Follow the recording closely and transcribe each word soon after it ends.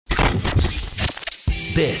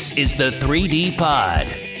This is the 3D Pod,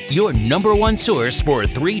 your number one source for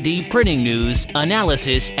 3D printing news,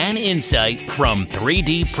 analysis, and insight from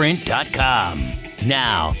 3dprint.com.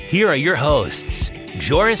 Now, here are your hosts,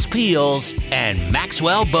 Joris Peels and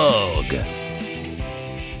Maxwell Bogue.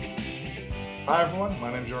 Hi everyone,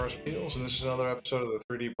 my name is Joris Peels, and this is another episode of the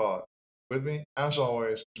 3D Pod. With me, as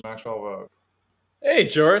always, is Maxwell Bogue. Hey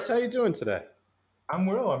Joris, how you doing today? I'm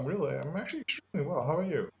actually extremely well. How are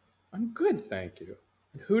you? I'm good, thank you.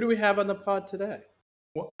 And who do we have on the pod today?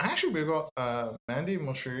 Well, actually, we've got Mandy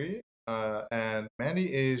Moshiri, and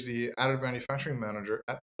Mandy is the additive manufacturing manager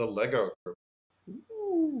at the Lego Group.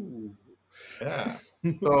 Ooh. Yeah.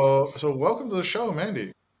 So welcome to the show,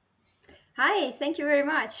 Mandy. Hi, thank you very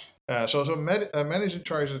much. Mandy's in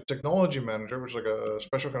charge of technology manager, which is like a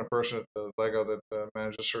special kind of person at Lego that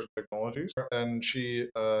manages certain technologies. And she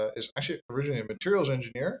is actually originally a materials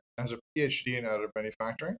engineer and has a PhD in additive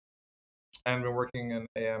manufacturing, and been working in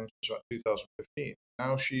AM since about 2015.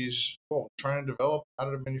 Now she's trying to develop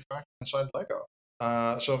additive manufacturing inside Lego.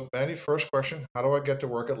 So Mandy, first question: how do I get to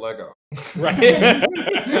work at Lego? Right.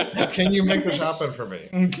 Can you make this happen for me?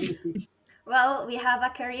 Well, we have a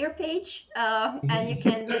career page, and you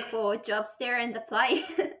can look for jobs there and apply.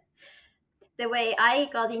 The way I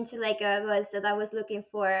got into Lego was that I was looking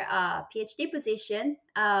for a PhD position,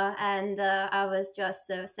 and I was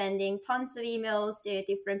just sending tons of emails to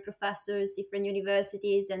different professors, different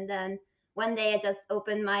universities, and then one day I just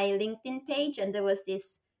opened my LinkedIn page, and there was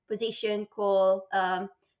this position called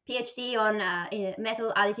PhD on in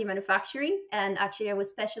metal additive manufacturing, and actually I was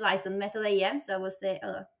specialized on metal AM, so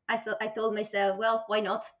I told myself, well, why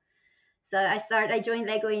not? So I joined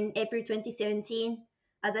Lego in April 2017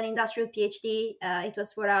 as an industrial PhD. It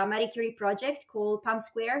was for a Marie Curie project called PAM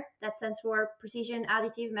Square, that stands for Precision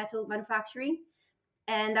Additive Metal Manufacturing.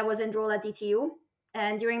 And I was enrolled at DTU.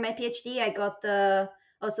 And during my PhD, I got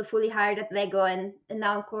also fully hired at Lego, and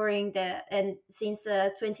now I'm coring and since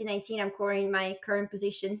 2019, I'm coring my current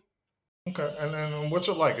position. Okay, and what's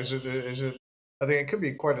it like? Is it? I think it could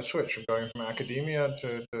be quite a switch from going from academia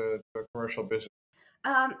to commercial business.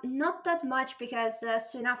 Not that much, because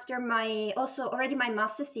soon after my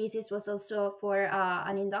master thesis was also for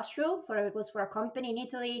an industrial, it was for a company in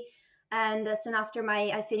Italy, and soon after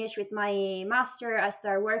I finished with my master, I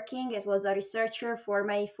started working. It was a researcher for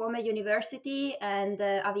my former university and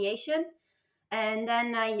aviation, and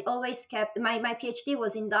then I always kept my PhD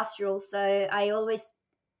was industrial, so I always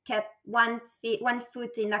kept one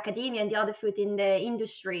foot in academia and the other foot in the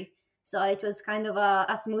industry. So it was kind of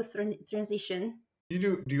a smooth transition.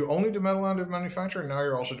 Do you only do metal additive manufacturing? Now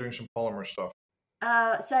you're also doing some polymer stuff.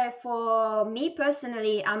 So for me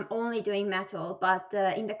personally, I'm only doing metal, but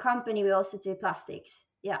in the company we also do plastics.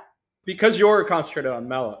 Yeah. Because you're concentrated on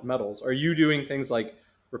metals, are you doing things like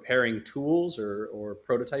repairing tools or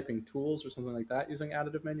prototyping tools or something like that using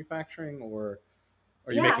additive manufacturing, or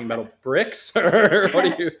are you making metal bricks, or what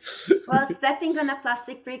are you? Well, stepping on a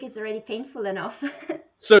plastic brick is already painful enough.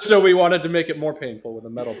 So we wanted to make it more painful with a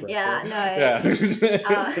metal brick. Yeah, right?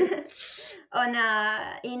 no.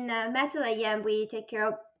 In metal AM, we take care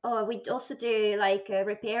of. We also do like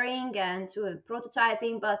repairing and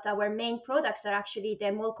prototyping, but our main products are actually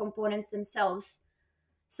the mold components themselves.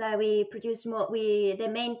 So we produce the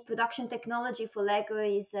main production technology for Lego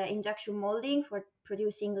is injection molding for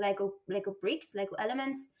producing Lego bricks, Lego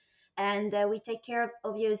elements, and we take care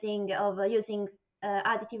of using metal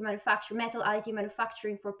additive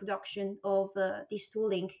manufacturing for production of this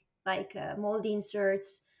tooling, like mold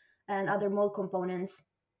inserts and other mold components.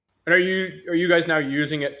 And are you guys now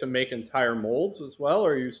using it to make entire molds as well,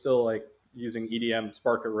 or are you still like using EDM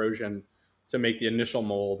spark erosion to make the initial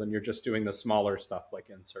mold, and you're just doing the smaller stuff like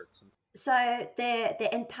inserts? So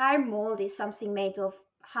the entire mold is something made of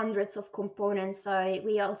hundreds of components. So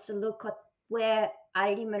we also look at where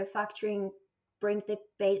additive manufacturing bring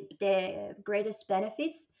the greatest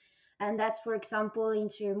benefits. And that's, for example,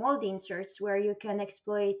 into mold inserts, where you can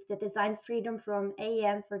exploit the design freedom from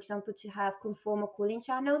AM, for example, to have conformal cooling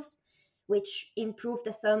channels, which improve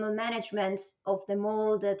the thermal management of the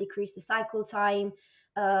mold, decrease the cycle time,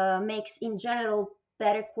 makes in general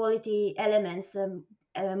better quality elements,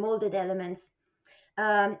 molded elements.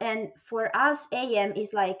 And for us, AM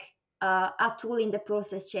is like a tool in the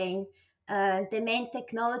process chain. The main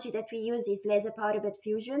technology that we use is laser powder bed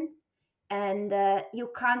fusion. And you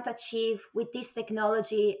can't achieve with this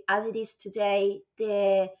technology as it is today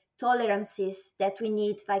the tolerances that we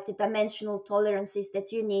need, like the dimensional tolerances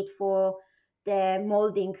that you need for the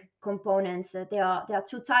molding components. They are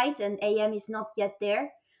too tight, and AM is not yet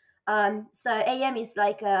there. So AM is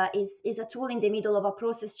like is a tool in the middle of a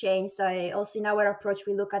process chain. So also in our approach,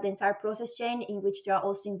 we look at the entire process chain, in which there are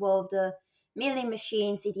also involved milling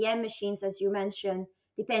machines, CDM machines, as you mentioned,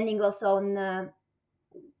 depending also on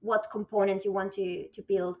what component you want to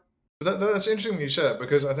build. That's interesting you said,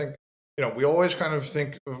 because I think, we always kind of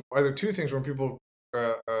think of either two things when people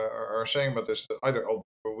are saying about this: that either,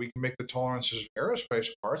 we can make the tolerances of aerospace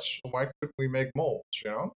parts, so why couldn't we make molds?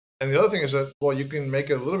 And the other thing is that, well, you can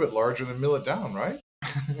make it a little bit larger and mill it down, right?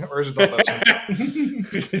 Or is it not that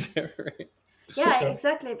simple? Right. Yeah,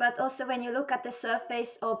 exactly. But also when you look at the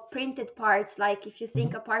surface of printed parts, like if you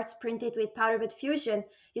think of parts printed with powder bed fusion,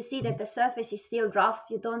 you see that the surface is still rough.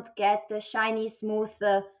 You don't get the shiny, smooth,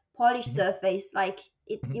 polished surface. Like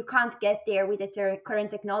you can't get there with the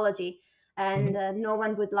current technology, and no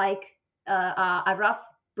one would like a rough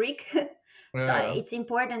brick. So Yeah. it's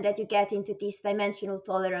important that you get into this dimensional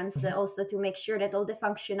tolerance also to make sure that all the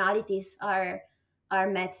functionalities are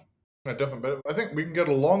met. No, definitely. But I think we can get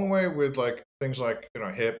a long way with like things like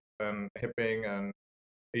hip and hipping and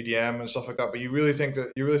ADM and stuff like that. But you really think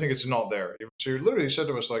it's not there. So you literally said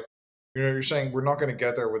to us like, you're saying we're not going to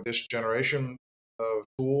get there with this generation of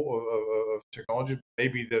tool of technology.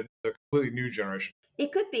 Maybe the completely new generation.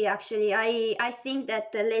 It could be actually. I think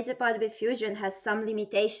that the laser powder bed fusion has some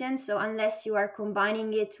limitations. So unless you are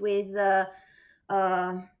combining it with,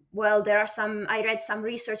 well, there are some. I read some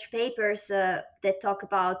research papers that talk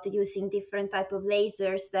about using different type of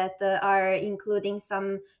lasers that are including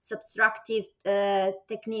some subtractive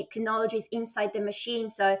technologies inside the machine.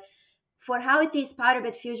 So for how it is powder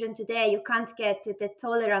bed fusion today, you can't get to the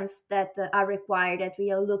tolerance that are required that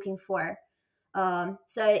we are looking for.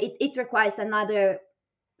 So it requires another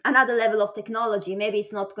level of technology. Maybe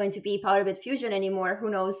it's not going to be powder bed fusion anymore. Who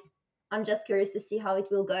knows? I'm just curious to see how it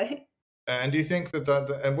will go. And do you think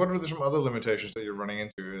and what are some other limitations that you're running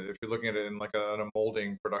into if you're looking at it in like a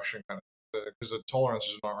molding production kind of, because the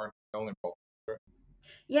tolerances aren't the only problem, right?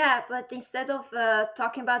 Yeah, but instead of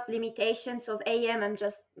talking about limitations of AM, I'm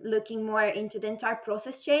just looking more into the entire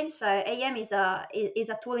process chain. So AM is a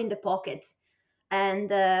tool in the pocket, and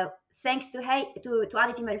thanks to to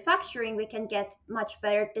additive manufacturing, we can get much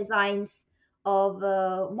better designs of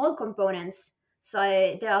mold components. So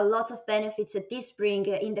there are lots of benefits that this bring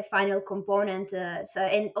in the final component.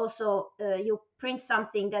 And also you print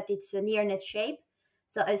something that it's a near net shape.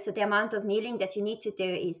 So the amount of milling that you need to do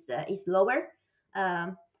is lower.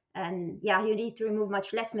 Um, and yeah, you need to remove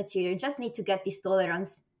much less material. You just need to get this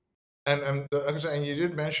tolerance. And like I said, and you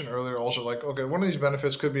did mention earlier also, like, okay, one of these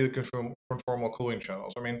benefits could be the conformal cooling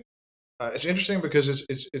channels. I mean, it's interesting because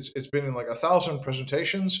it's been in like 1,000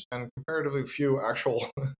 presentations and comparatively few actual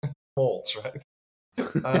molds, right?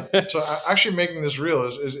 So actually making this real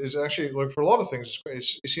is actually, like, for a lot of things,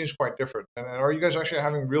 it seems quite different. And are you guys actually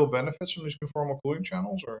having real benefits from these conformal cooling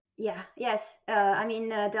channels, or? Yeah, yes. I mean,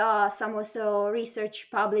 there are some also research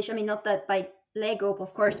published. I mean, not that by Lego,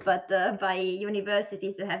 of course, but by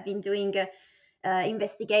universities that have been doing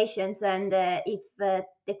investigations. And if the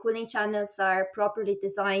cooling channels are properly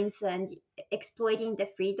designed and exploiting the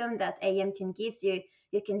freedom that AM can gives you,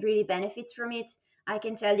 you can really benefit from it. I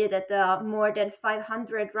can tell you that there are more than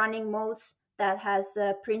 500 running molds that has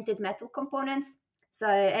printed metal components. So,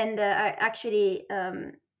 and actually,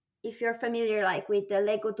 if you're familiar like with the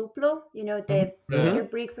Lego Duplo, you know, the Yeah. bigger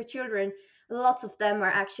brick for children, lots of them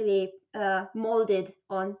are actually molded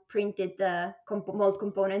on printed mold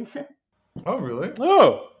components. Oh, really?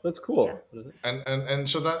 Oh, that's Yeah. cool. And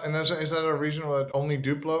so is that a reason that only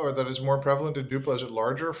Duplo, or that is more prevalent in Duplo? Is it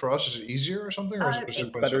larger for us? Is it easier or something, or is it just a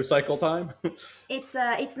It, Better coincidence? cycle time.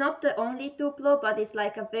 it's not the only Duplo, but it's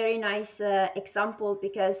like a very nice example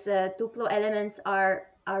because Duplo elements are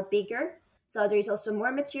bigger, so there is also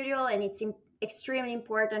more material, and it's extremely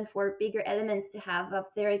important for bigger elements to have a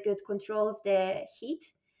very good control of the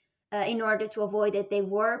heat in order to avoid that they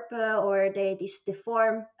warp or they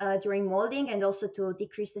deform during molding, and also to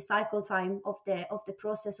decrease the cycle time of the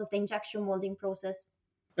process of the injection molding process.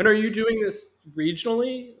 And are you doing this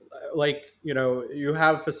regionally? Like, you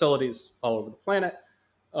have facilities all over the planet.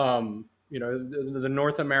 The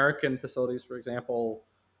North American facilities, for example,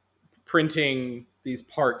 printing these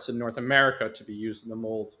parts in North America to be used in the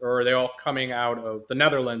molds, or are they all coming out of the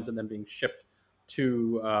Netherlands and then being shipped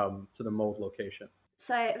to the mold location?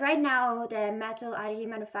 So right now, the metal additive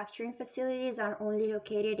manufacturing facilities are only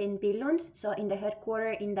located in Billund, so in the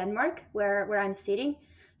headquarters in Denmark, where I'm sitting.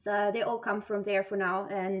 So they all come from there for now,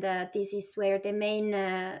 and this is where the main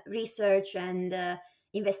research and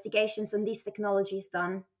investigations on this technology is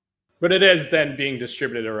done. But it is then being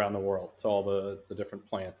distributed around the world to all the different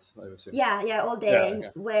plants, I assume. Yeah, all the Okay.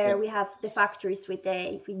 where Yeah. we have the factories with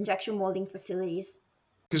the injection molding facilities.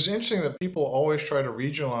 Because it's interesting that people always try to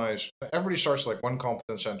regionalize. Everybody starts like one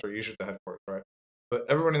competence center, usually at the headquarters, right? But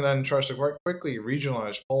everybody then tries to quite quickly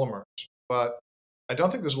regionalize polymers. But I don't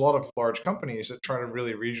think there's a lot of large companies that try to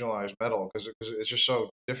really regionalize metal because it's just so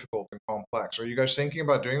difficult and complex. Are you guys thinking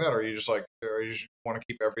about doing that, or are you just like, or you just want to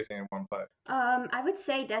keep everything in one place? I would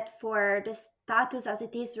say that for the status as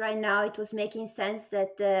it is right now, it was making sense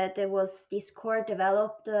that there was this core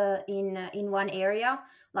developed in one area,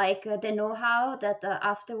 like the know-how that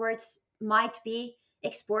afterwards might be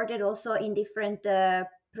exported also in different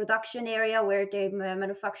production area where they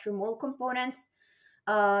manufacture mold components.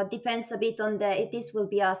 Depends a bit on this will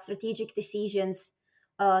be a strategic decisions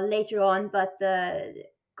later on, but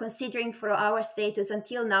considering for our status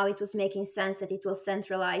until now, it was making sense that it was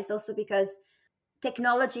centralized. Also because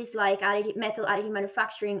technologies like metal additive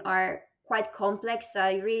manufacturing are quite complex, so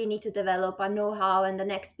you really need to develop a know-how and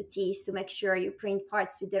an expertise to make sure you print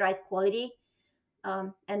parts with the right quality.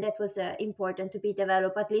 And that was important to be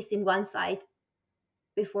developed at least in one side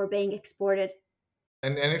before being exported.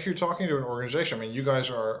 And if you're talking to an organization, I mean, you guys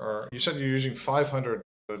are you said you're using 500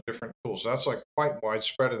 different tools. That's like quite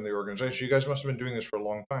widespread in the organization. You guys must have been doing this for a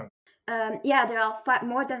long time. Yeah, there are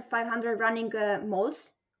more than 500 running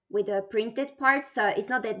molds with printed parts. So it's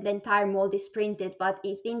not that the entire mold is printed, but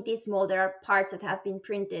within this mold there are parts that have been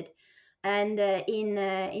printed. And in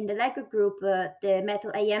the Lego group, the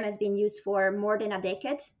metal AM has been used for more than a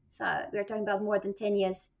decade. So we're talking about more than 10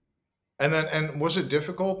 years. And was it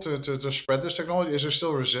difficult to spread this technology? Is there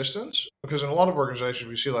still resistance? Because in a lot of organizations,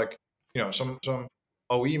 we see like, some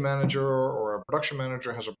OE manager or a production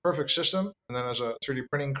manager has a perfect system, and then as a 3D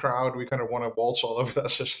printing crowd, we kind of want to waltz all over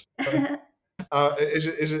that system. Is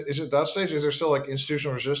it that stage? Is there still like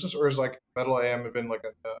institutional resistance, or is like metal AM been like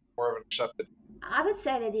a more of an accepted? I would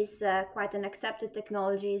say that it's quite an accepted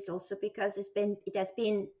technology, is also because it has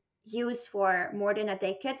been used for more than a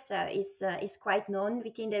decade, so it's quite known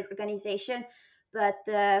within the organization. But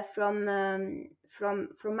from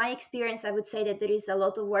my experience, I would say that there is a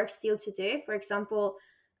lot of work still to do. For example,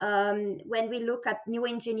 when we look at new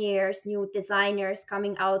engineers, new designers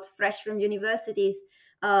coming out fresh from universities,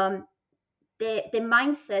 um, the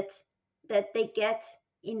mindset that they get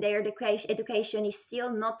in their education is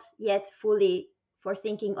still not yet fully for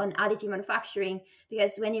thinking on additive manufacturing,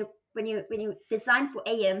 because when you design for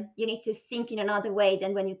AM, you need to think in another way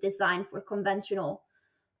than when you design for conventional.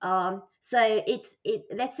 So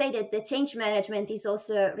let's say that the change management is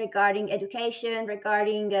also regarding education,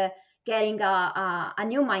 regarding getting a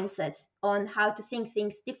new mindset on how to think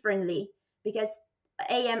things differently, because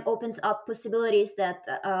AM opens up possibilities that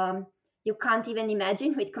you can't even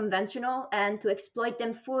imagine with conventional, and to exploit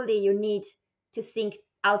them fully, you need to think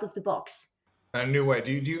out of the box. A new way.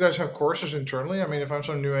 Do you guys have courses internally? I mean, if I'm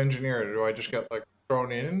some new engineer, do I just get like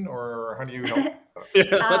thrown in, or how do you help? Yeah,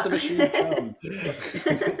 let uh, the machine come.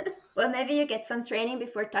 well, maybe you get some training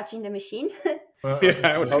before touching the machine. Yeah,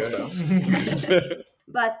 I would hope so.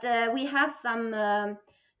 But we have some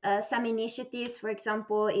initiatives. For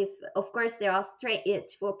example, if of course there are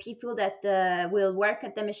for people that will work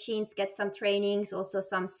at the machines, get some trainings, also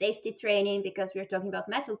some safety training, because we're talking about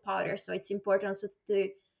metal powder, so it's important also to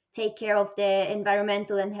take care of the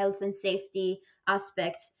environmental and health and safety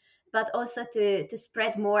aspects, but also to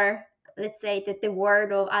spread more, let's say, that the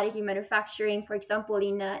word of additive manufacturing. For example,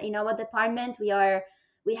 in our department, we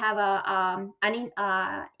have an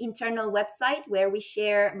internal website where we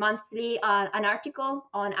share monthly an article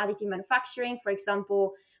on additive manufacturing. For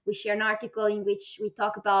example, we share an article in which we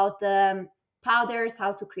talk about powders,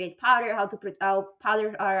 how to create powder, how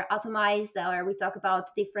powders are atomized, or we talk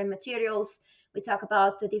about different materials. We talk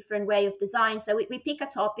about the different way of design. So we pick a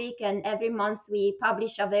topic, and every month we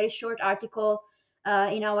publish a very short article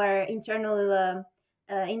in our internal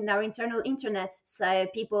internet. So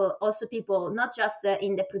people not just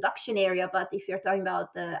in the production area, but if you're talking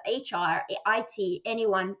about the HR, IT,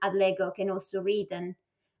 anyone at Lego can also read and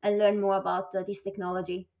learn more about this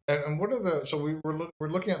technology. And what are the so we're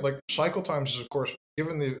looking at like cycle times is of course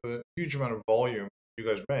given the huge amount of volume you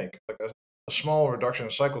guys make, like a small reduction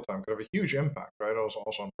in cycle time could have a huge impact, right? Also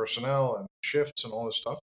on personnel and shifts and all this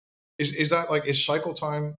stuff. Is that like is cycle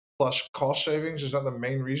time plus cost savings? Is that the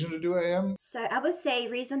main reason to do AM? So I would say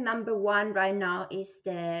reason number one right now is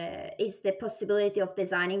the possibility of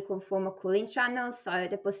designing conformal cooling channels. So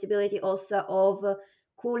the possibility also of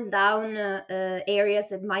cool down areas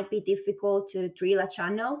that might be difficult to drill a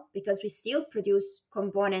channel, because we still produce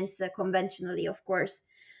components conventionally, of course.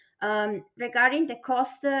 Regarding the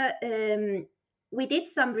cost, we did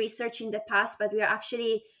some research in the past, but we are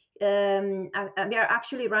actually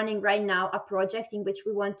running right now a project in which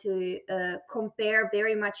we want to compare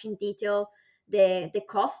very much in detail the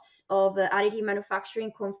costs of additive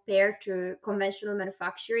manufacturing compared to conventional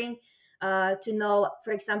manufacturing, to know,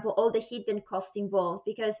 for example, all the hidden costs involved.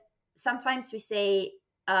 Because sometimes we say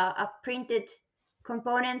a printed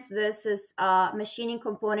components versus machining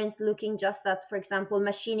components, looking just at, for example,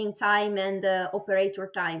 machining time and operator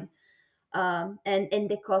time, and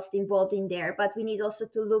the cost involved in there. But we need also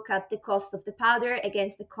to look at the cost of the powder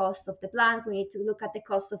against the cost of the blank. We need to look at the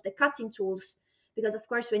cost of the cutting tools, because of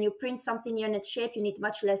course when you print something unit shape, you need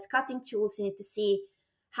much less cutting tools. You need to see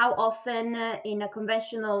how often in a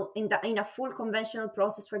full conventional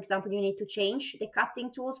process, for example, you need to change the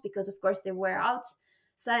cutting tools because of course they wear out.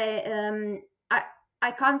 So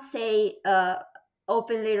I can't say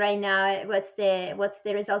openly right now what's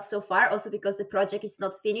the results so far, also because the project is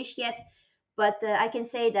not finished yet. But I can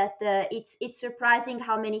say that it's surprising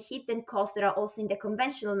how many hidden costs there are also in the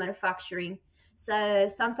conventional manufacturing. So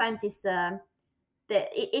sometimes it's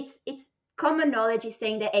common knowledge is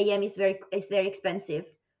saying that AM is very expensive.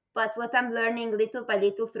 But what I'm learning little by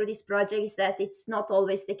little through this project is that it's not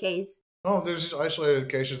always the case. No, there's these isolated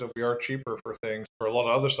cases that we are cheaper for things. For a lot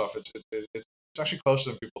of other stuff, it's actually closer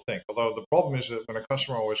than people think. Although the problem is that when a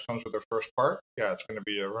customer always comes with their first part, yeah, it's going to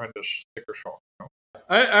be a horrendous sticker shock.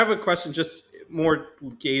 I have a question, just more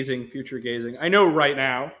future gazing. I know right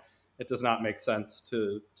now it does not make sense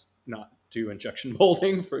to not do injection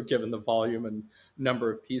molding for given the volume and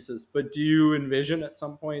number of pieces. But do you envision at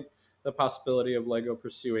some point the possibility of Lego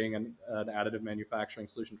pursuing an additive manufacturing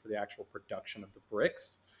solution for the actual production of the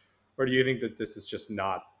bricks? Or do you think that this is just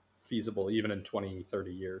not feasible even in 20,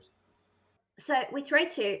 30 years? So we try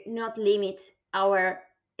to not limit our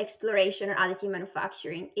exploration or additive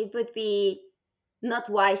manufacturing. It would be not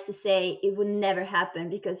wise to say it would never happen,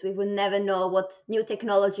 because we would never know what new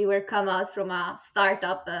technology will come out from a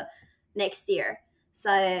startup next year.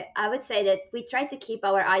 So I would say that we try to keep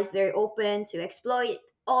our eyes very open to exploit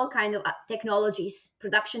all kind of technologies,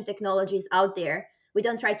 production technologies out there. We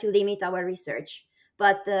don't try to limit our research,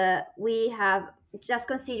 but we have just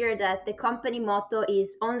considered that the company motto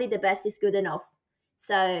is only the best is good enough.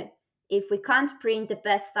 So if we can't print the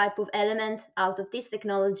best type of element out of this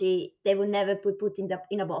technology, they will never be put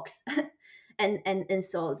in a box and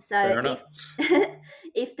sold. So Fair enough.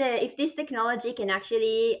 if this technology can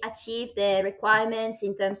actually achieve the requirements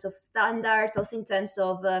in terms of standards, also in terms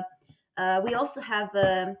of we also have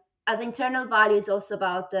as internal values also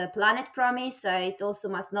about planet promise. So it also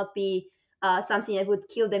must not be something that would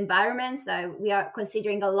kill the environment. So we are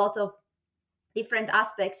considering a lot of different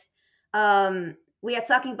aspects. We are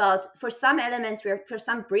talking about, for some elements, for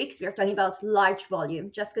some bricks, we are talking about large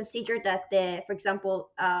volume. Just consider that for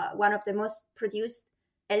example, one of the most produced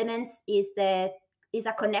elements is a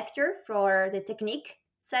connector for the Technique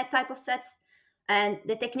set type of sets. And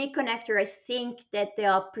the Technique connector, I think that they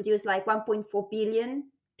are produced like 1.4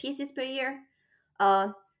 billion pieces per year.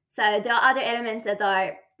 So there are other elements that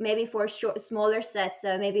are maybe for smaller sets.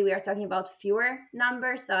 So maybe we are talking about fewer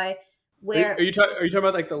numbers. So where are you talking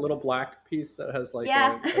about like the little black piece that has like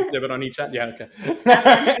a divot on each end? Yeah,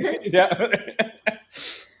 okay. Yeah.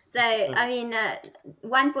 So I mean,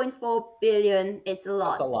 1.4 billion, it's a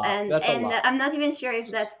lot. That's a lot. And That's a lot. I'm not even sure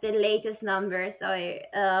if that's the latest number. So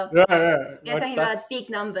we're talking about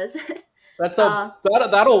big numbers.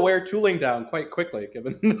 That'll wear tooling down quite quickly,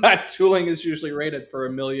 given that tooling is usually rated for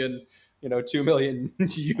 1 million, 2 million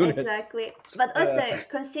units. Exactly. But also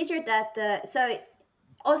consider that so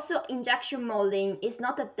also injection molding is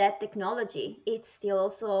not a dead technology. It's still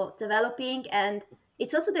also developing, and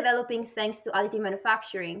it's also developing thanks to additive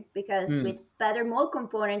manufacturing, because with better mold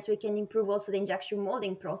components we can improve also the injection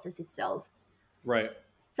molding process itself. Right.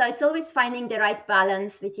 So it's always finding the right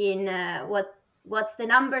balance between what's the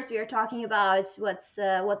numbers we are talking about,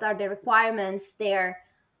 what are the requirements there,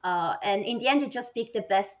 and in the end you just pick the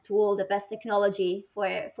best tool, the best technology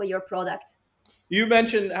for your product. You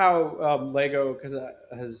mentioned how Lego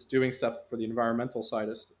has doing stuff for the environmental side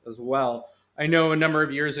as well. I know a number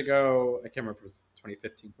of years ago, I can't remember if it was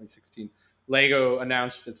 2015, 2016, Lego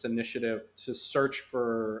announced its initiative to search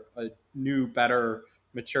for a new, better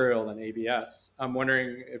material than ABS. I'm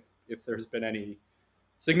wondering if there's been any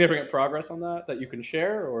significant progress on that you can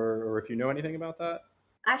share, or if you know anything about that.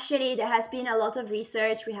 Actually, there has been a lot of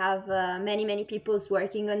research. We have many people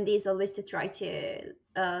working on this, always to try to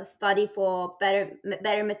study for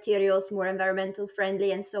better materials, more environmental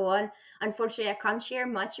friendly, and so on. Unfortunately, I can't share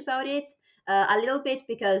much about it. A little bit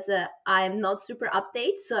because I'm not super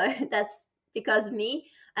update, so that's because of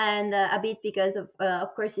me. and a bit because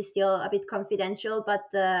of course, it's still a bit confidential. But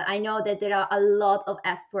I know that there are a lot of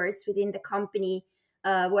efforts within the company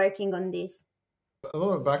working on this. A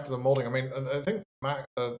little bit back to the molding. I mean, I think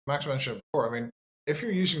Max mentioned it before. I mean, if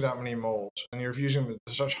you're using that many molds and you're using them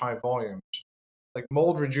to such high volumes, like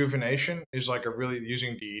mold rejuvenation is like a really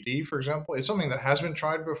using DED, for example. It's something that has been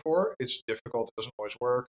tried before. It's difficult. It doesn't always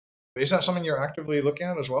work. But is that something you're actively looking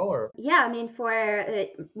at as well, or? Yeah, I mean, for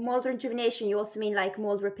mold rejuvenation, you also mean like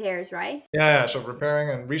mold repairs, right? Yeah. So repairing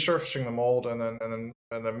and resurfacing the mold, and then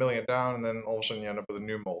milling it down, and then all of a sudden you end up with a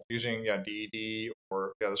new mold using DED,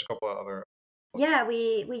 or there's a couple of other. Yeah,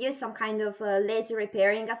 we use some kind of laser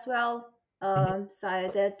repairing as well. So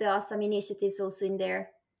there are some initiatives also in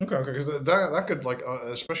there. Okay, because that could like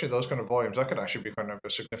especially those kind of volumes, that could actually be kind of a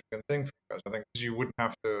significant thing for you guys. I think because you wouldn't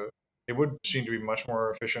have to. It would seem to be much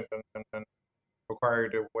more efficient and require you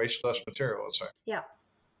to waste less material. Let's say. Yeah.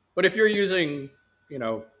 But if you're using,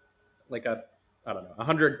 like a, I don't know,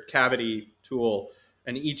 100 cavity tool,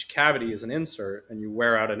 and each cavity is an insert, and you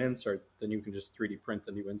wear out an insert, then you can just 3D print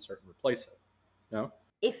a new insert and replace it. No?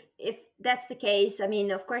 If that's the case, I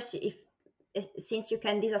mean, of course, if since you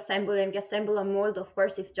can disassemble and assemble a mold, of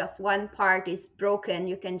course, if just one part is broken,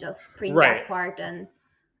 you can just print Right. that part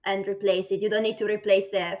and replace it. You don't need to replace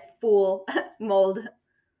the full mold.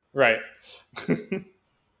 Right. And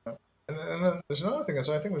then there's another thing that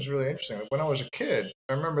I think was really interesting. Like, when I was a kid,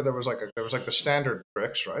 I remember there was like the standard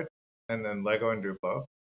bricks, right? And then Lego and Duplo.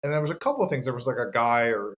 And there was a couple of things. There was like a guy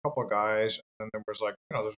or a couple of guys, and then there was like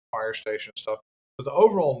there's fire station stuff. But the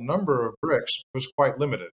overall number of bricks was quite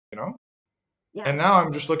limited, Yeah. And now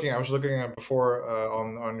I'm just looking. I was looking at before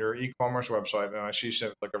on your e-commerce website, and I see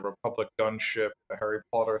something like a Republic gunship, a Harry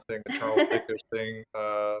Potter thing, a Charles Dickens thing,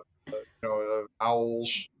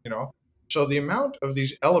 owls. So the amount of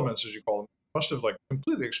these elements, as you call them, must have like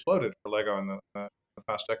completely exploded for Lego in the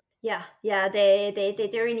past decade. Yeah, they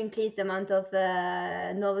really increase the amount of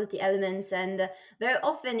novelty elements, and very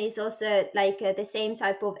often it's also like the same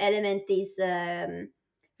type of element is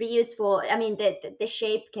reused for. I mean, the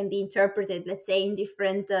shape can be interpreted, let's say, in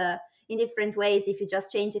different ways if you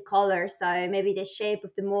just change the color. So maybe the shape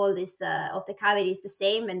of the mold is of the cavity is the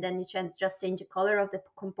same, and then you just change the color of the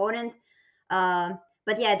component.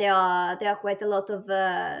 But yeah, there are quite a lot of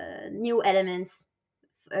new elements.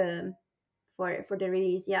 For the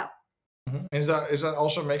release. Yeah. Mm-hmm. Is that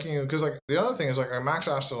also making you, because like the other thing is like Max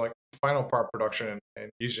asked to like final part production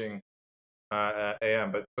and using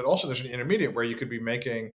AM, but also there's an intermediate where you could be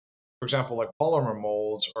making, for example, like polymer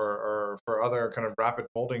molds or for other kind of rapid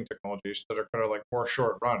molding technologies that are kind of like more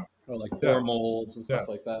short run. Or like core molds and stuff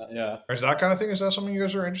like that. Yeah. Is that kind of thing? Is that something you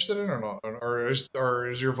guys are interested in or not? Or is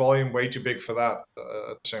your volume way too big for that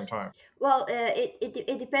at the same time? Well,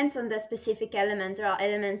 it depends on the specific element. There are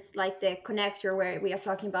elements like the connector where we are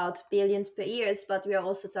talking about billions per years, but we are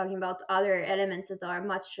also talking about other elements that are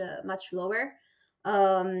much lower.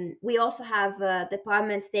 We also have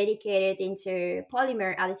departments dedicated into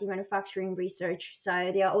polymer additive manufacturing research.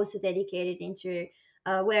 So they are also dedicated into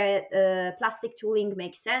where plastic tooling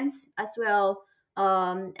makes sense as well.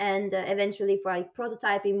 And eventually for like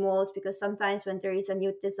prototyping molds, because sometimes when there is a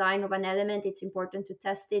new design of an element, it's important to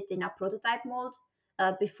test it in a prototype mold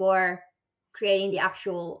before creating the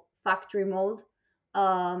actual factory mold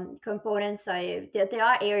components. So there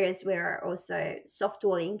are areas where also soft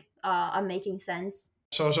tooling are making sense.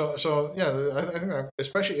 So yeah, I think that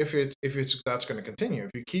especially if it's that's going to continue,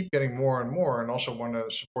 if you keep getting more and more, and also want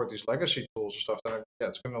to support these legacy tools and stuff, then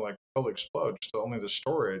it's going to like totally explode. Just only the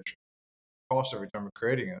storage cost every time of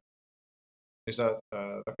creating it is that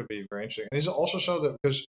could be very interesting. And is it also so that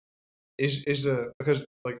because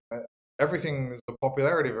like everything, the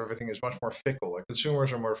popularity of everything is much more fickle. Like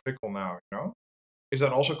consumers are more fickle now. Is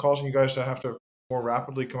that also causing you guys to have to more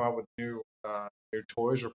rapidly come out with new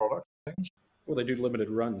toys or product things? Well, they do limited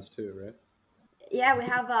runs too, right? Yeah, we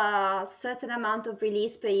have a certain amount of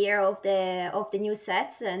release per year of the new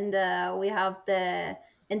sets, and we have the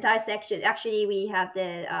entire section. Actually, we have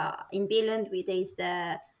the in Billund, there is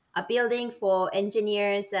a building for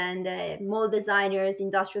engineers and mold designers,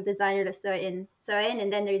 industrial designers, and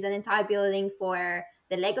then there is an entire building for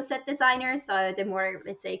the Lego set designers. So the more,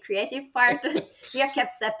 let's say, creative part, we are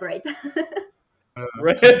kept separate.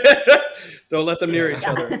 Right. Don't let them near each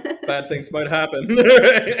other. Bad things might happen.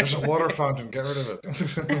 There's a water fountain. Get rid of it.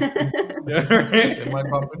 It might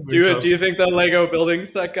bump into each other. Do you think the Lego building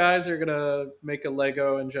set guys are gonna make a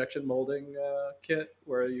Lego injection molding kit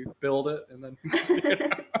where you build it and then?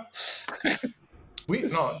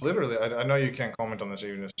 No, literally. I know you can't comment on this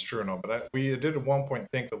even if it's true or not, but we did at one point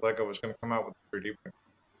think that Lego was going to come out with a 3D print.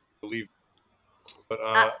 I believe, but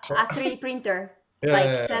a 3D printer. Like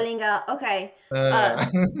Yeah. selling a okay. Uh,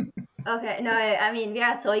 Okay, no, I mean we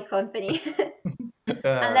are a toy company. uh,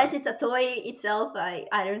 Unless it's a toy itself, I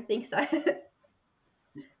don't think so.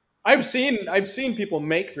 I've seen people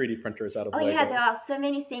make 3D printers out of Oh yeah, there Legos. are so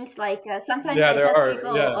many things. Like sometimes Yeah, I there just are.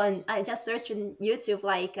 Google Yeah, on, I just search on YouTube.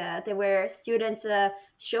 Like there were students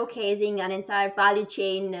showcasing an entire value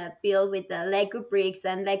chain built with Lego bricks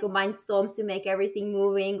and Lego Mindstorms to make everything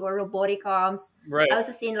moving, or robotic arms. right. I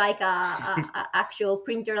also seen like a actual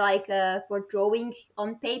printer, like for drawing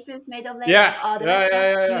on papers made of Lego. Yeah, Oh, that yeah, was so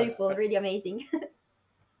yeah, yeah, beautiful, yeah. really amazing.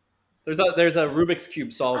 There's a Rubik's cube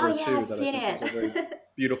Oh solver yeah, I've too that I seen think is a very it.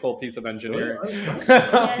 beautiful piece of really? engineering. I haven't seen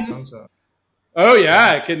that. Yes. Oh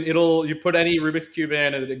Yeah. yeah, you put any Rubik's cube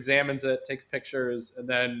in and it examines it, takes pictures, and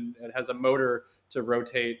then it has a motor to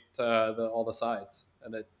rotate all the sides,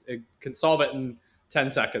 and it can solve it in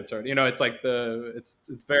 10 seconds, or it's like it's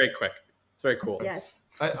very quick. It's very cool. Yes.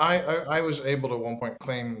 I was able to at one point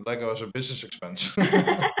claim Lego as a business expense.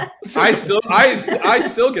 I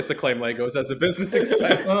still get to claim Legos as a business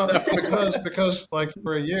expense. So. because like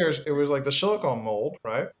for years it was like the silicone mold,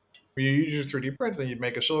 right? Where you use your 3D print and you'd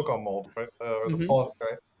make a silicone mold, right? Or the Mhm. poly,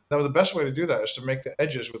 right? Now the best way to do that is to make the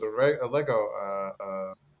edges with a Lego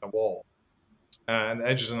a wall and the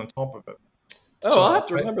edges on top of it. Oh, I'll So have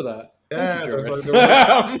to remember that. Thank you, yeah, Jervis.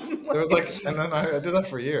 there was like, and then I did that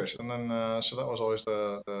for years, and then so that was always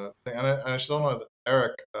the thing, and I still know that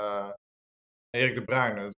Erik de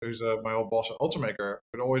Bruin, who's my old boss at Ultimaker,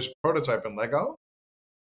 would always prototype in Lego,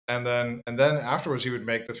 and then afterwards he would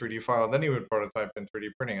make the 3D file, then he would prototype in 3D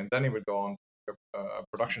printing, and then he would go on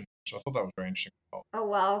production. So I thought that was very interesting. Oh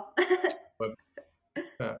wow. But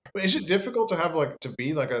yeah. But is it difficult to have like to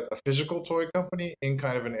be like a physical toy company in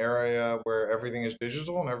kind of an area where everything is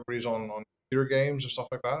digital and everybody's on computer games and stuff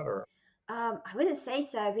like that, or? I wouldn't say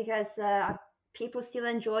so, because people still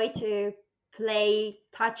enjoy to play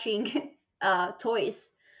touching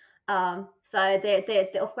toys. So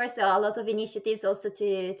of course there are a lot of initiatives also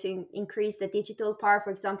to increase the digital part.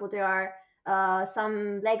 For example, there are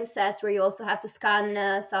some Lego sets where you also have to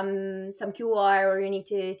scan some QR, or you need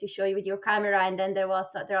to show you with your camera, and then there are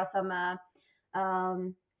some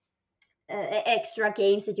um, extra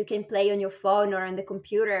games that you can play on your phone or on the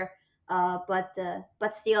computer.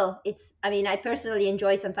 But still, it's. I mean, I personally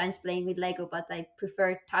enjoy sometimes playing with Lego, but I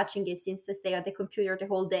prefer touching it since I stay at the computer the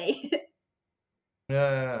whole day.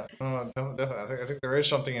 Yeah. No, definitely. I think there is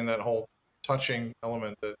something in that whole touching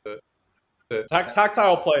element that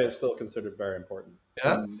Tactile play is still considered very important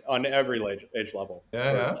yeah, on every age level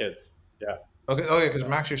yeah, for yeah. kids. Yeah, Okay, oh yeah, because yeah.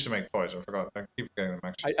 Max used to make toys. I forgot. I keep getting the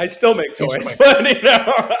Max. I still make You still toys, make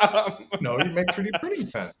but no, you make 3D printing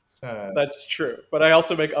pens. that's true. But I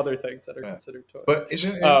also make other things that are Yeah. considered toys. But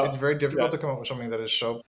isn't it's very Yeah. difficult to come up with something that is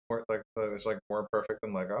so like it's like more perfect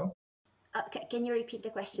than Lego? Okay, can you repeat the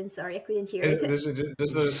question? Sorry, I couldn't hear It, it.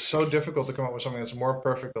 this is so difficult to come up with something that's more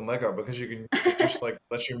perfect than Lego because it just like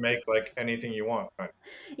lets you make like anything you want. Right?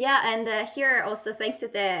 Yeah, and here also, thanks to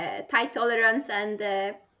the tight tolerance and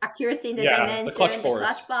the accuracy in the Yeah, the clutch dimension, the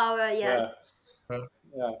clutch force. power. Yes. Yeah, Yeah.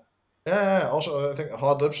 yeah. Yeah. Also, I think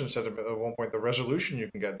Hod Lipson said at one point the resolution you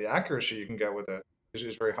can get, the accuracy you can get with it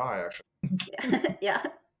is very high actually. Yeah.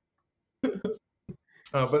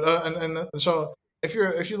 But so if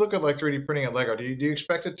you look at like 3D printing at Lego, do you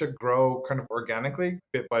expect it to grow kind of organically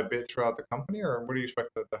bit by bit throughout the company, or what do you expect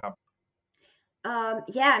that to happen?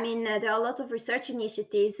 Yeah, I mean, there are a lot of research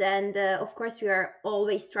initiatives, and of course, we are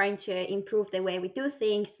always trying to improve the way we do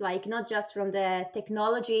things, like not just from the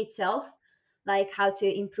technology itself, like how to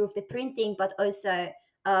improve the printing, but also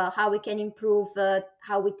how we can improve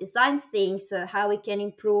how we design things, how we can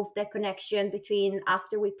improve the connection between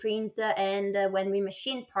after we print and when we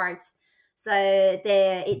machine parts. So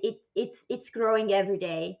it's growing every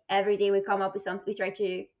day. Every day we come up with something.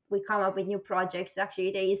 We come up with new projects.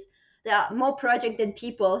 Actually, there are more projects than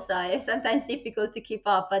people, so it's sometimes difficult to keep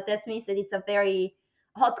up. But that means that it's a very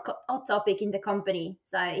hot topic in the company,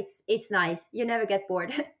 so it's nice. You never get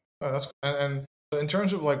bored. Oh, that's and so in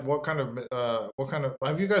terms of like what kind of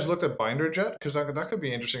have you guys looked at BinderJet? Because that could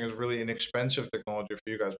be interesting as really inexpensive technology for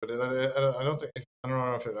you guys, but I don't think I don't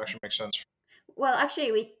know if it actually makes sense. Well,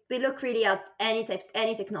 actually, we look really at any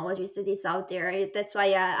technologies that is out there. That's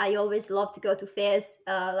why I always love to go to fairs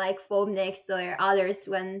like Foam Next or others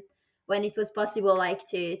when it was possible, like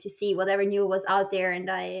to see whatever new was out there,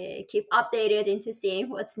 and I keep updated into seeing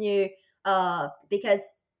what's new.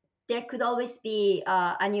 Because there could always be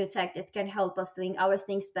a new tech that can help us doing our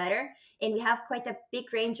things better, and we have quite a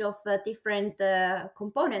big range of different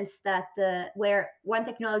components that where one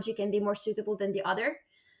technology can be more suitable than the other.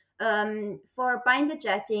 For binder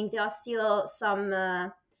jetting, there are still some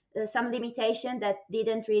some limitation that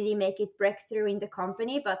didn't really make it breakthrough in the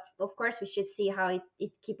company. But of course, we should see how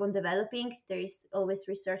it keep on developing. There is always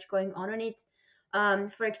research going on it.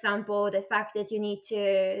 For example, the fact that you need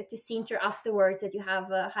to sinter afterwards, that you have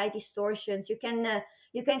high distortions, you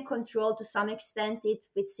can control to some extent it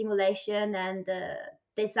with simulation and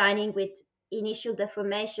designing with initial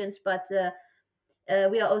deformations, but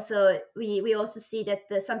we also see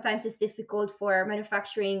that sometimes it's difficult for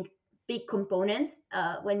manufacturing big components.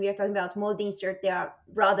 When we are talking about mold insert, they are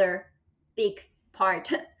rather big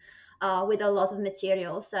part with a lot of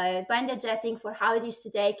material. So binder jetting for how it is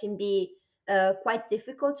today can be quite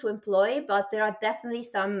difficult to employ, but there are definitely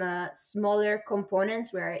some smaller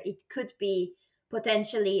components where it could be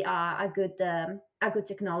potentially a good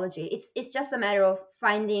technology. It's just a matter of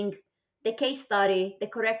finding the case study, the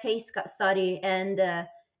correct case study, and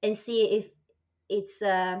see if it's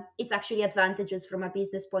actually advantageous from a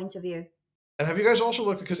business point of view. And have you guys also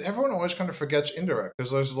looked, because everyone always kind of forgets indirect,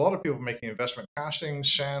 because there's a lot of people making investment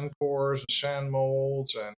castings, sand cores, sand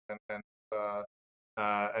molds,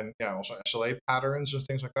 and yeah, also SLA patterns and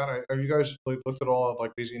things like that. Are you guys looked at all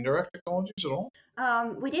like these indirect technologies at all?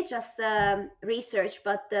 We did just research,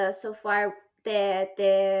 but so far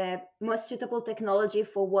the most suitable technology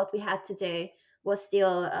for what we had to do was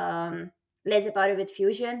still laser powder bed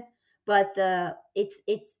fusion. But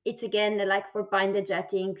it's again like for binder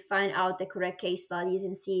jetting, find out the correct case studies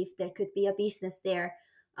and see if there could be a business there.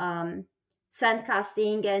 Um, Sand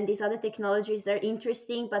casting and these other technologies are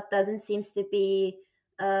interesting, but doesn't seems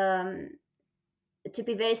um, to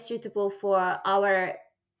be very suitable for our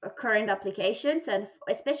current applications and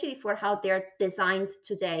especially for how they're designed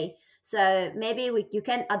today. So maybe you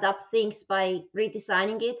can adapt things by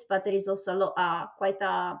redesigning it, but there is also quite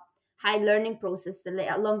a high learning process,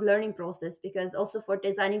 a long learning process, because also for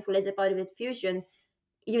designing for laser powder bed fusion,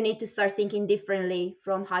 you need to start thinking differently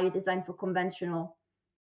from how you design for conventional.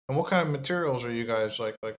 And what kind of materials are you guys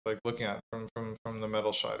like looking at from the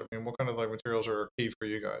metal side? I mean, what kind of like materials are key for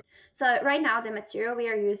you guys? So right now the material we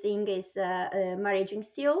are using is maraging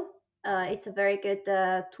steel. It's a very good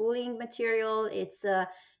tooling material. It's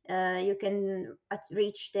you can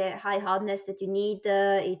reach the high hardness that you need.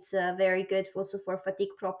 It's very good also for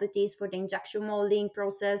fatigue properties for the injection molding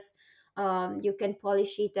process. You can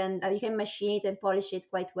polish it and you can machine it and polish it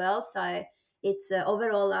quite well. So it's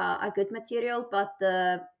overall a good material, but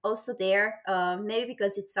also there, maybe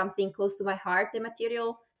because it's something close to my heart, the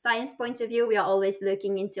material science point of view, we are always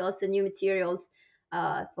looking into also new materials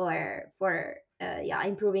for yeah,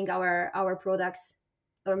 improving our products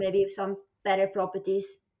or maybe some better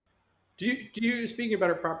properties. Do you speaking of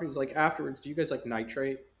better properties, like afterwards, do you guys like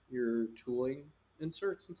nitrate your tooling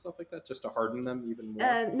inserts and stuff like that just to harden them even more No,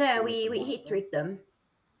 so that they're we more heat strong? treat them.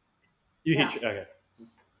 You Yeah. heat okay.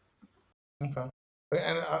 Okay.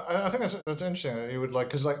 And I think that's interesting that you would like,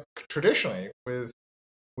 because like traditionally with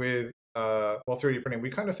well, 3D printing, we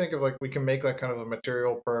kind of think of like we can make that kind of a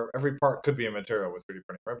material per every part could be a material with 3D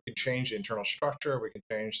printing, right? We can change the internal structure, we can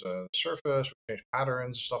change the surface, we can change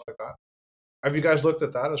patterns, stuff like that. Have you guys looked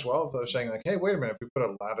at that as well? If they're saying like, hey, wait a minute, if we put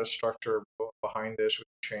a lattice structure behind this, we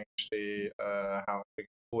can change the how we can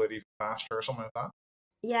pull it even faster or something like that.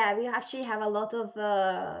 Yeah, we actually have a lot of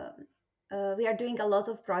we are doing a lot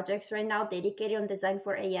of projects right now dedicated on design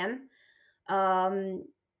for AM. um,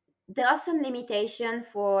 there are some limitation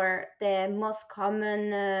for the most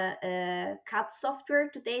common CAD software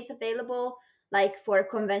today is available. Like for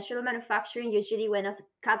conventional manufacturing, usually when a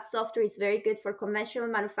CAD software is very good for conventional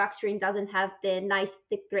manufacturing, doesn't have the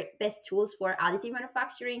great best tools for additive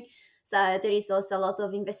manufacturing. So there is also a lot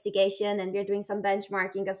of investigation, and we're doing some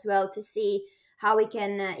benchmarking as well to see how we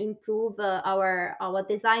can improve our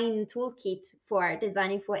design toolkit for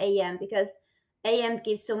designing for AM, because AM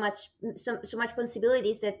gives so much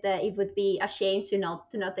possibilities that it would be a shame to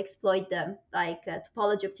not exploit them, like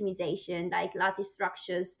topology optimization, like lattice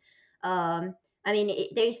structures. I mean,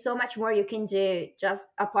 there is so much more you can do just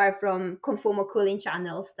apart from conformal cooling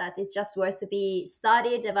channels, that it's just worth to be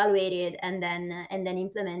studied, evaluated, and then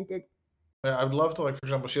implemented. Yeah, I'd love to, like, for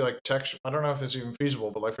example, see like texture. I don't know if it's even feasible,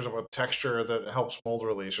 but like, for example, texture that helps mold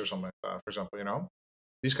release or something like that. For example,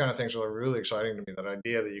 these kind of things are really exciting to me. That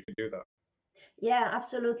idea that you could do that. Yeah,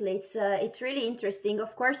 absolutely. It's really interesting.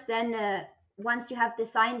 Of course, then once you have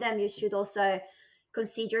designed them, you should also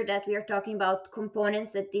consider that we are talking about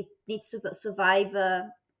components that need to survive,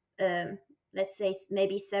 um, let's say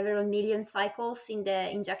maybe several million cycles in the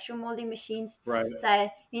injection molding machines. Right. So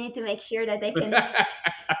you need to make sure that they can.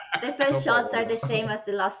 The No first shots are problem. the same as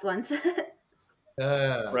the last ones.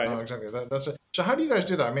 Yeah, Right. no, exactly. That's it. So how do you guys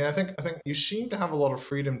do that? I mean, I think you seem to have a lot of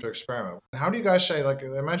freedom to experiment. How do you guys say, like,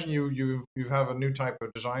 imagine you have a new type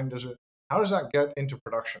of design. How does that get into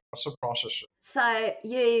production? What's the process? So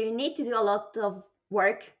you need to do a lot of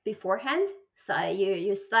work beforehand. So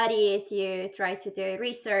you study it, you try to do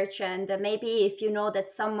research, and maybe if you know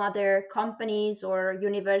that some other companies or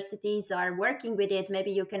universities are working with it,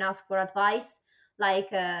 maybe you can ask for advice.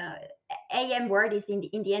 Like AM Word is in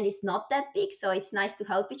the end is not that big, so it's nice to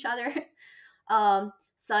help each other.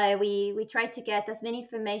 So we try to get as many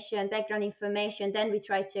information, background information. Then we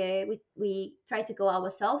try to go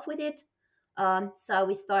ourselves with it. So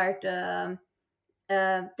we start.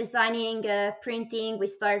 Designing, printing. We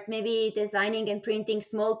start maybe designing and printing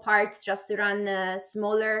small parts just to run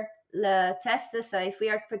smaller tests. So if we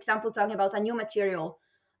are, for example, talking about a new material,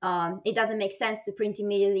 it doesn't make sense to print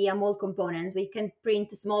immediately a mold component. We can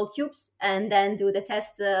print small cubes and then do the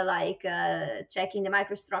test, like checking the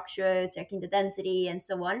microstructure, checking the density, and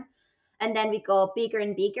so on. And then we go bigger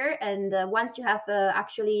and bigger. And once you have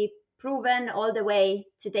actually proven all the way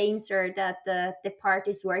to the insert that the part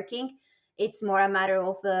is working, it's more a matter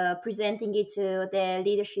of presenting it to the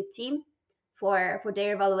leadership team for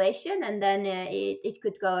their evaluation, and then it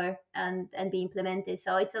could go and be implemented.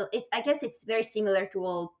 So I guess it's very similar to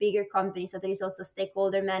all bigger companies. So there is also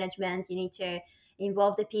stakeholder management. You need to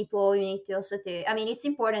involve the people. You need to also I mean, it's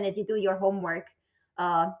important that you do your homework,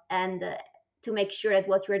 and to make sure that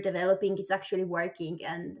what you're developing is actually working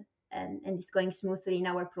and is going smoothly in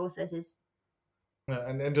our processes. Yeah,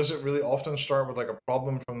 and does it really often start with like a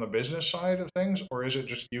problem from the business side of things, or is it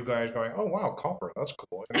just you guys going, "Oh wow, copper, that's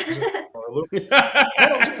cool"? Is it or no,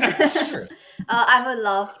 I'm serious. I would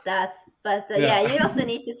love that, but Yeah, yeah, you also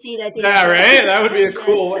need to see that it's Yeah, right. That would be a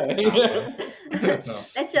cool yes. way. no.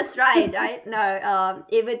 That's just right, right? No,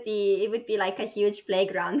 it would be like a huge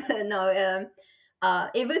playground. No,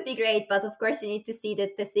 it would be great, but of course you need to see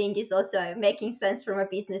that the thing is also making sense from a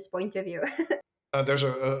business point of view. There's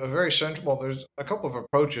a very central. Well, there's a couple of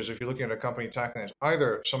approaches if you're looking at a company tackling this.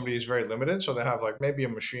 Either somebody is very limited, so they have like maybe a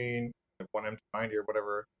machine, like one MT90 or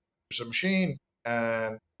whatever. There's a machine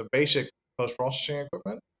and the basic post processing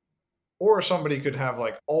equipment, or somebody could have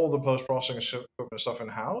like all the post processing equipment stuff in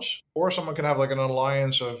house, or someone can have like an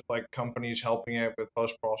alliance of like companies helping out with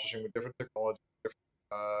post processing with different technology, different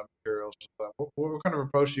materials. What kind of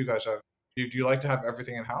approach do you guys have? Do you like to have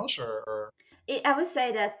everything in house, or I would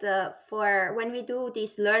say that for when we do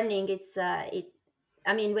this learning, it's it.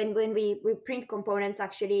 I mean, when we print components,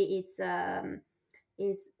 actually,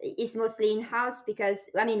 is mostly in house, because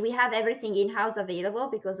I mean we have everything in house available,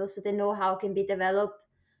 because also the know how can be developed.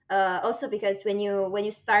 Also because when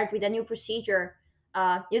you start with a new procedure,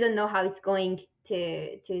 you don't know how it's going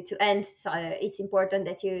to end. So it's important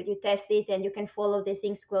that you test it and you can follow the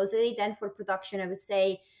things closely. Then for production, I would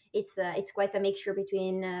say it's quite a mixture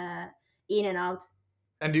between in and out.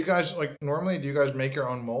 and do you guys like normally? Do you guys make your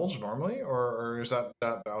own molds normally, or is that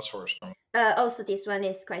outsourced? Also, this one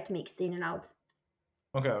is quite mixed in and out.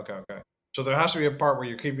 Okay, okay, okay. So there has to be a part where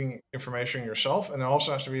you're keeping information yourself, and there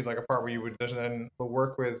also has to be like a part where you would then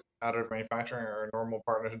work with additive manufacturing or normal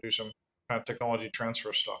partners and do some kind of technology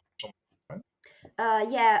transfer stuff. Something, right?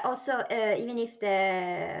 Yeah. Also, even if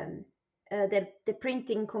the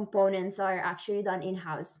printing components are actually done in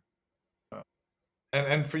house. Uh,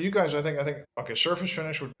 and for you guys, I think okay, surface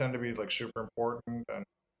finish would tend to be like super important, and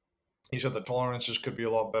you said the tolerances could be a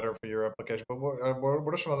lot better for your application. But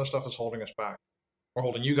what are some other stuff that's holding us back or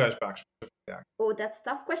holding you guys back specifically? Oh, that's a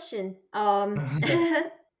tough question. I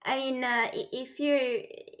mean, if you,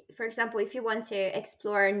 for example, if you want to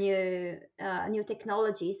explore new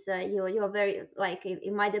technologies, you're very like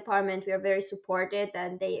in my department, we are very supported,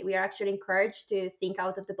 and we are actually encouraged to think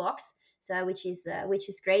out of the box. So which is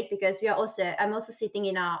great, because I'm also sitting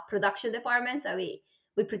in a production department, so we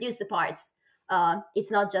produce the parts.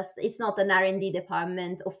 It's not an R&D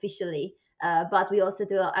department officially, but we also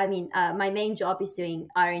do. I mean, my main job is doing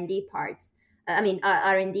R&D parts.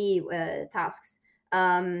 R&D tasks.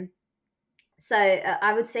 So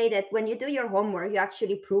I would say that when you do your homework, you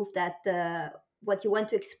actually prove that what you want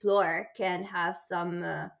to explore can have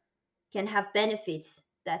benefits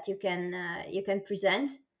that you can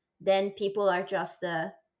present. Then people are just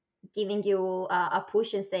giving you a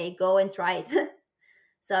push and say go and try it.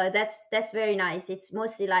 So that's very nice. It's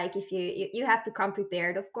mostly like if you have to come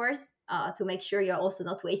prepared, of course, to make sure you're also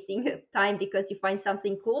not wasting time because you find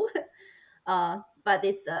something cool. But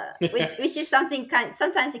it's which is something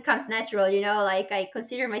sometimes it comes natural, like I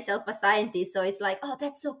consider myself a scientist, so it's like, oh,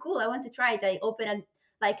 that's so cool, I want to try it. I open and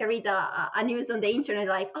like I read a news on the internet,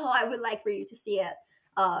 like, oh, I would like for you to see it.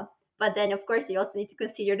 uh But then, of course, you also need to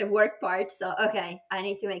consider the work part. So, okay, I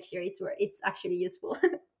need to make sure it's actually useful.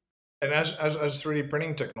 And as 3D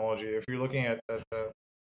printing technology, if you're looking at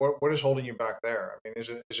what is holding you back there? I mean, is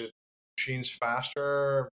it machines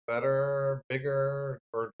faster, better, bigger,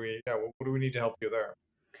 or what do we need to help you there?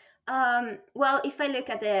 Well, if I look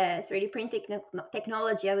at the 3D printing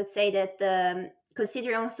technology, I would say that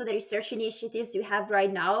considering also the research initiatives we have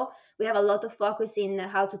right now, we have a lot of focus in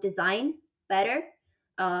how to design better,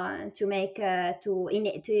 to make to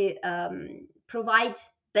provide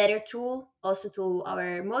better tool also to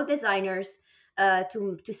our mold designers,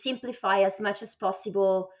 to simplify as much as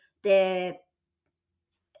possible the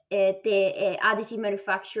additive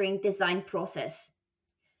manufacturing design process.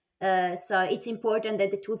 So it's important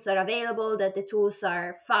that the tools are available, that the tools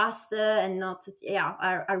are fast and not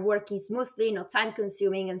are working smoothly, not time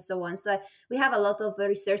consuming, and so on. So we have a lot of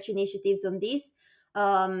research initiatives on this,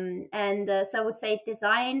 and so I would say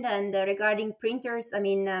design and regarding printers. I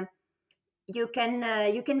mean, you can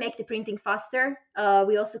make the printing faster.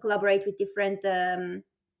 We also collaborate with different.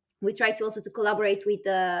 We try to also to collaborate with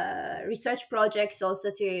research projects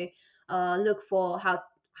also to look for how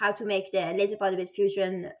to make the laser powder bed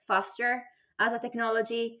fusion faster as a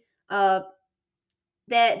technology. The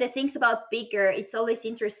things about bigger, it's always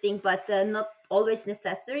interesting, but not always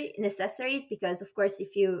necessary because of course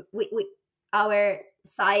if you our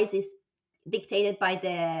size is dictated by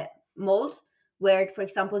the mold where, for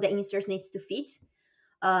example, the insert needs to fit.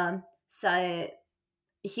 So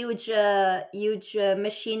huge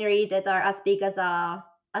machinery that are as big as a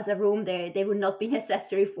room, they would not be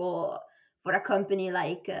necessary for a company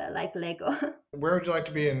like Lego. Where would you like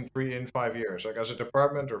to be in 5 years? Like as a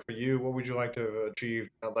department, or for you, what would you like to achieve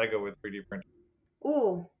at Lego with 3D printing?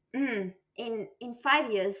 In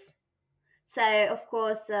 5 years. So of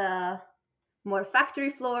course, more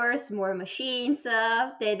factory floors, more machines.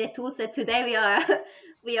 The tools that today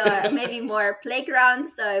we are maybe more playground.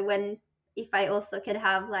 So if I also can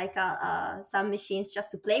have like some machines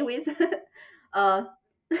just to play with.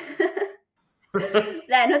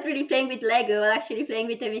 Yeah, not really playing with Lego, but actually playing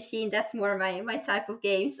with the machine. That's more my type of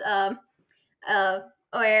games. Or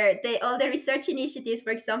all the research initiatives,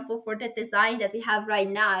 for example, for the design that we have right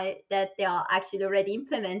now, that they are actually already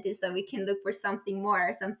implemented, so we can look for something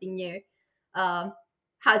more, something new, how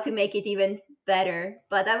to make it even better.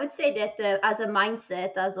 But I would say that as a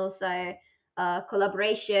mindset, as also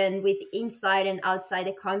collaboration with inside and outside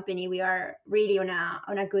the company, we are really on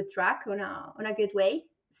a good track, on a good way.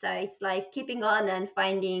 So it's like keeping on and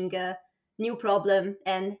finding a new problem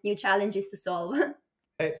and new challenges to solve.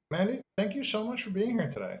 Hey, Mandy, thank you so much for being here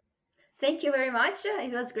today. Thank you very much.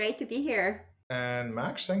 It was great to be here. And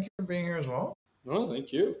Max, thank you for being here as well. Oh,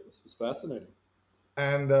 thank you. This was fascinating.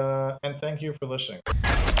 And thank you for listening.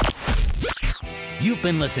 You've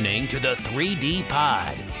been listening to the 3D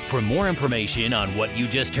Pod. For more information on what you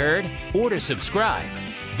just heard or to subscribe,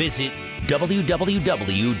 visit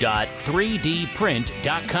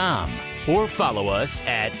www.3dprint.com or follow us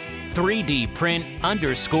at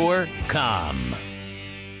 3dprint_com.